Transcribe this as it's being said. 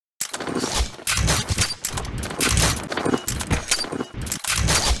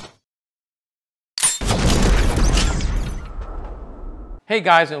Hey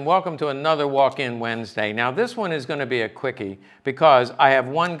guys, and welcome to another Walk-In Wednesday. Now this one is going to be a quickie because I have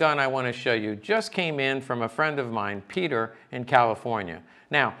one gun I want to show you. Just came in from a friend of mine, Peter, in California.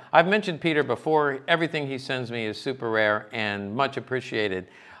 Now, I've mentioned Peter before. Everything he sends me is super rare and much appreciated.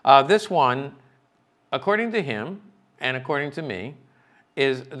 This one, according to him and according to me,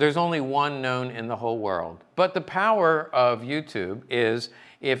 there's only one known in the whole world. But the power of YouTube is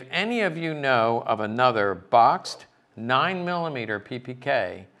if any of you know of another boxed 9mm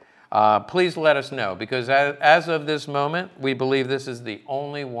PPK, please let us know, because as of this moment, we believe this is the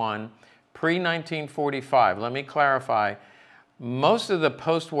only one pre-1945. Let me clarify. Most of the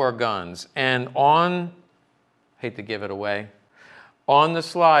post-war guns, and hate to give it away, on the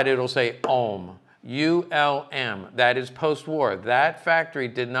slide it'll say ULM, U-L-M. That is post-war. That factory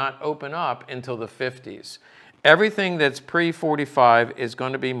did not open up until the 50s. Everything that's pre-45 is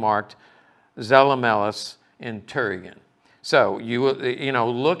going to be marked Zelamelis in Turingen. So you know,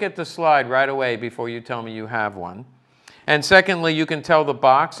 look at the slide right away before you tell me you have one. And secondly, you can tell the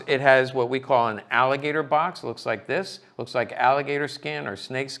box, it has what we call an alligator box. Looks like this, looks like alligator skin or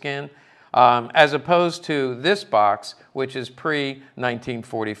snake skin, as opposed to this box, which is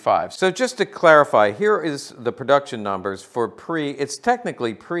pre-1945. So just to clarify, here is the production numbers for it's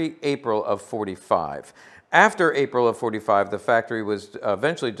technically pre-April of 45. After April of 45, the factory was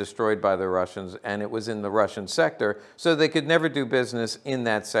eventually destroyed by the Russians, and it was in the Russian sector, so they could never do business in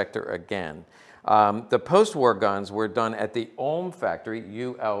that sector again. The post-war guns were done at the Ulm factory,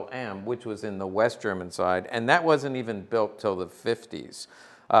 ULM, which was in the West German side, and that wasn't even built till the 50s,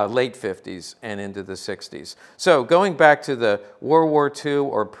 late 50s and into the 60s. So going back to the World War II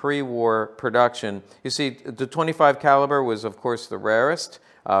or pre-war production, you see the 25 caliber was, of course, the rarest.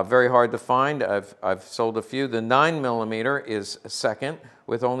 Very hard to find. I've sold a few. The 9mm is second,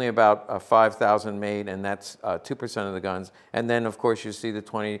 with only about 5,000 made, and that's 2% of the guns. And then, of course, you see the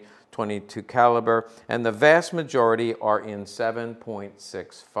 22 caliber, and the vast majority are in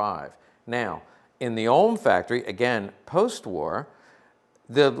 7.65. Now, in the Ulm factory, again, post-war,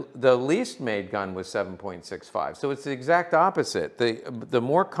 the least made gun was 7.65. So it's the exact opposite. The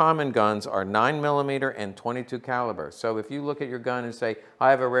more common guns are 9mm and 22 caliber. So if you look at your gun and say, I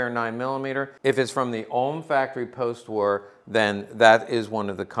have a rare 9mm, if it's from the Ulm factory post-war, then that is one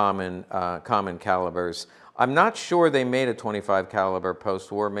of the common calibers. I'm not sure they made a 25 caliber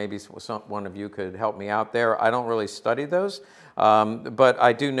post-war. Maybe one of you could help me out there. I don't really study those. But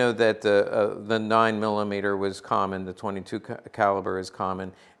I do know that the 9mm was common, the 22 caliber is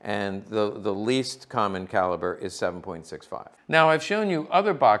common, and the least common caliber is 7.65. Now, I've shown you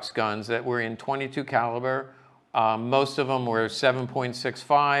other box guns that were in 22 caliber. Most of them were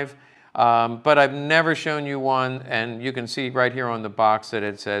 7.65, but I've never shown you one, and you can see right here on the box that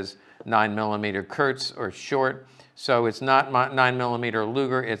it says 9mm Kurz or short. So it's not 9mm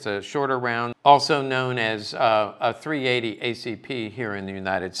Luger, it's a shorter round, also known as a 380 ACP here in the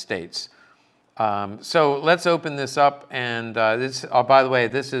United States. So let's open this up, and by the way,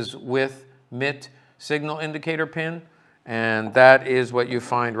 this is with MIT signal indicator pin, and that is what you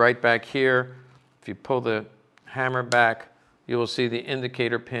find right back here. If you pull the hammer back, you will see the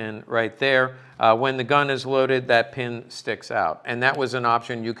indicator pin right there. When the gun is loaded, that pin sticks out, and that was an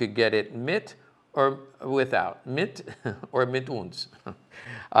option. You could get it MIT or without, mit or mit uns.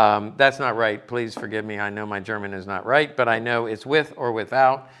 That's not right, please forgive me. I know my German is not right, but I know it's with or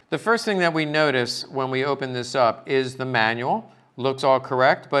without. The first thing that we notice when we open this up is the manual. Looks all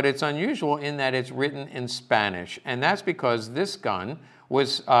correct, but it's unusual in that it's written in Spanish, and that's because this gun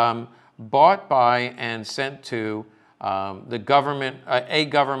was bought by and sent to the government, a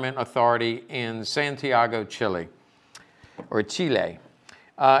government authority in Santiago, Chile, or Chile.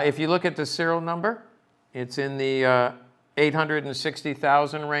 If you look at the serial number, it's in the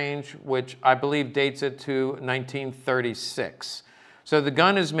 860,000 range, which I believe dates it to 1936. So the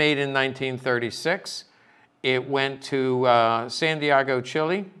gun is made in 1936. It went to Santiago,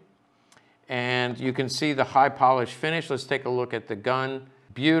 Chile, and you can see the high polish finish. Let's take a look at the gun.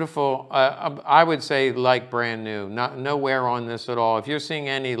 Beautiful, I would say like brand new, no wear on this at all. If you're seeing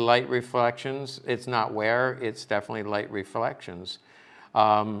any light reflections, it's not wear, it's definitely light reflections.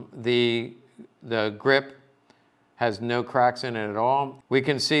 The grip has no cracks in it at all. We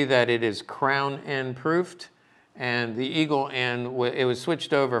can see that it is crown end proofed, and the eagle end, it was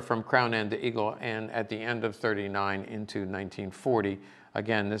switched over from crown end to eagle end at the end of 39 into 1940.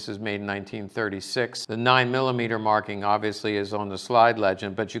 Again, this is made in 1936. The 9mm marking obviously is on the slide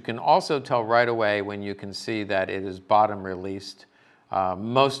legend, but you can also tell right away when you can see that it is bottom released.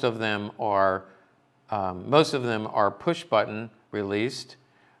 Most of them are push button released.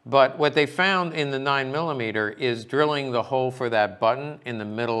 But what they found in the 9mm is drilling the hole for that button in the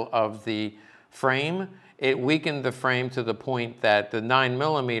middle of the frame. It weakened the frame to the point that the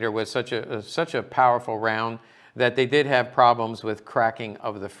 9mm was such a powerful round that they did have problems with cracking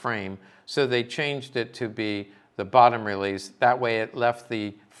of the frame. So they changed it to be the bottom release. That way it left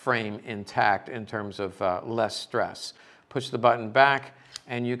the frame intact in terms of less stress. Push the button back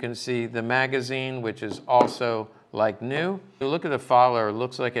and you can see the magazine, which is also like new. You look at the follower, it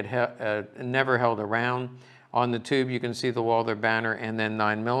looks like it never held around. On the tube you can see the Walther banner and then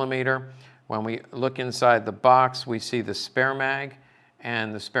 9mm. When we look inside the box, we see the spare mag,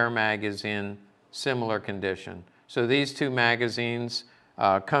 and the spare mag is in similar condition. So these two magazines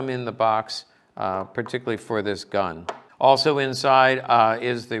come in the box, particularly for this gun. Also inside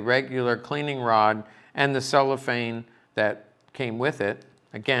is the regular cleaning rod and the cellophane that came with it.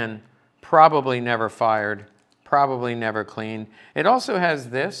 Again, probably never fired, probably never cleaned. It also has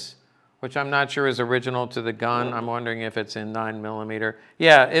this, which I'm not sure is original to the gun. I'm wondering if it's in 9mm.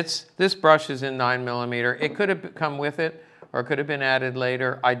 Yeah, this brush is in 9mm. It could have come with it or could have been added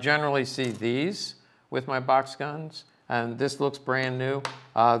later. I generally see these with my box guns, and this looks brand new.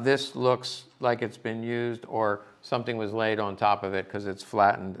 This looks like it's been used or something was laid on top of it because it's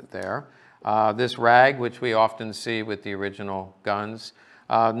flattened there. This rag, which we often see with the original guns.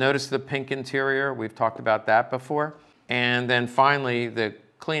 Notice the pink interior. We've talked about that before. And then finally, the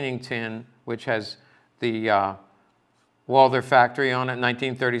cleaning tin, which has the Walther factory on it.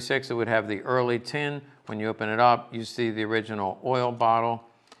 1936, it would have the early tin. When you open it up, you see the original oil bottle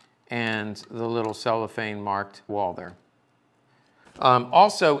and the little cellophane marked Walther.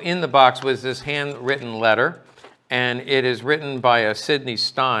 Also in the box was this handwritten letter, and it is written by a Sidney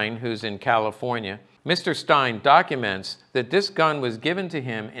Stein, who's in California. Mr. Stein documents that this gun was given to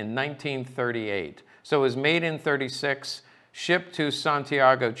him in 1938. So it was made in 36, shipped to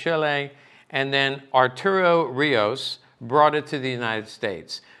Santiago, Chile, and then Arturo Rios brought it to the United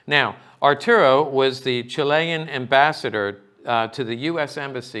States. Now, Arturo was the Chilean ambassador to the U.S.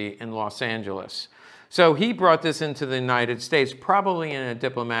 Embassy in Los Angeles. So he brought this into the United States, probably in a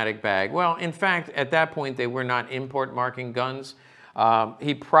diplomatic bag. Well, in fact, at that point, they were not import marking guns.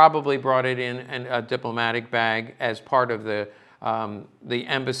 He probably brought it in a diplomatic bag as part of the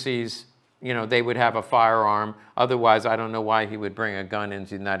embassy's, you know, they would have a firearm. Otherwise, I don't know why he would bring a gun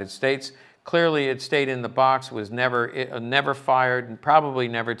into the United States. Clearly, it stayed in the box, was never fired, and probably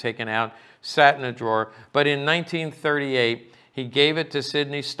never taken out, sat in a drawer. But in 1938, he gave it to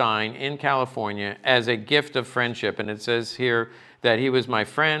Sidney Stein in California as a gift of friendship. And it says here that he was my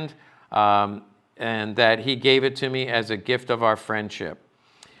friend and that he gave it to me as a gift of our friendship.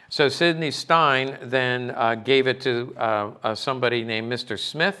 So Sidney Stein then gave it to somebody named Mr.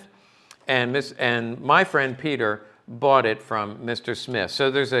 Smith, and my friend Peter bought it from Mr. Smith. So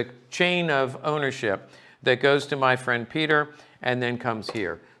there's a chain of ownership that goes to my friend Peter and then comes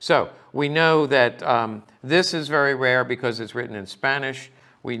here. So we know that this is very rare because it's written in Spanish.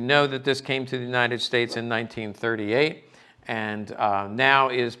 We know that this came to the United States in 1938 and now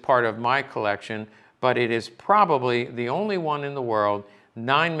is part of my collection, but it is probably the only one in the world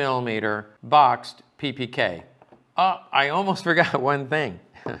 9mm boxed PPK. I almost forgot one thing.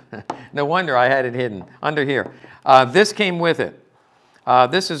 No wonder I had it hidden under here. This came with it.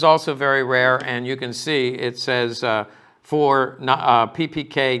 This is also very rare, and you can see it says for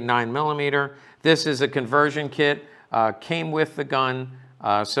PPK 9mm. This is a conversion kit, came with the gun,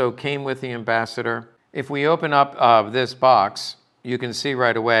 so came with the Ambassador. If we open up this box, you can see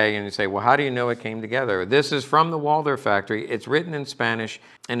right away, and you say, well, how do you know it came together? This is from the Walther factory. It's written in Spanish,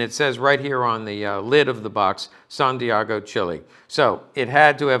 and it says right here on the lid of the box, Santiago, Chile. So it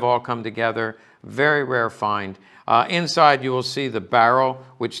had to have all come together. Very rare find. Inside, you will see the barrel,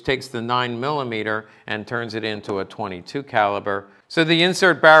 which takes the 9mm and turns it into a .22 caliber. So the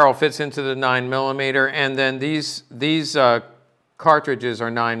insert barrel fits into the 9mm, and then these cartridges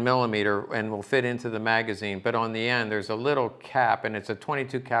are 9mm and will fit into the magazine, but on the end there's a little cap and it's a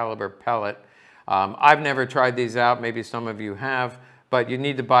 .22 caliber pellet. I've never tried these out, maybe some of you have, but you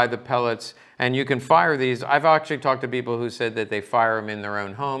need to buy the pellets and you can fire these. I've actually talked to people who said that they fire them in their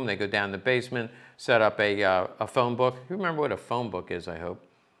own home. They go down the basement, set up a phone book. You remember what a phone book is, I hope.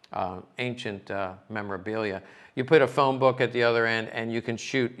 Ancient memorabilia. You put a phone book at the other end and you can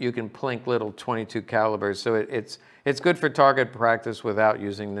shoot, you can plink little .22 calibers. So it's good for target practice without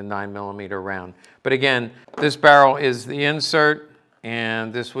using the 9mm round. But again, this barrel is the insert,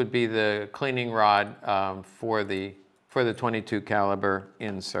 and this would be the cleaning rod for the .22 caliber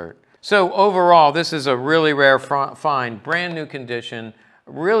insert. So overall, this is a really rare find, brand new condition.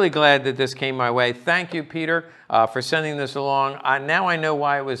 Really glad that this came my way. Thank you, Peter, for sending this along. Now I know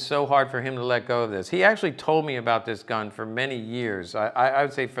why it was so hard for him to let go of this. He actually told me about this gun for many years. I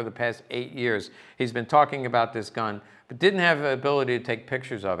would say for the past 8 years. He's been talking about this gun, but didn't have the ability to take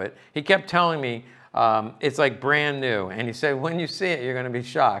pictures of it. He kept telling me it's like brand new. And he said, when you see it, you're going to be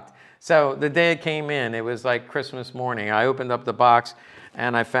shocked. So the day it came in, it was like Christmas morning. I opened up the box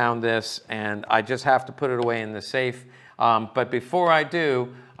and I found this, and I just have to put it away in the safe. But before I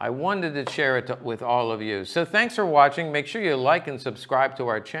do, I wanted to share it with all of you. So thanks for watching. Make sure you like and subscribe to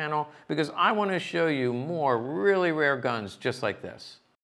our channel because I want to show you more really rare guns just like this.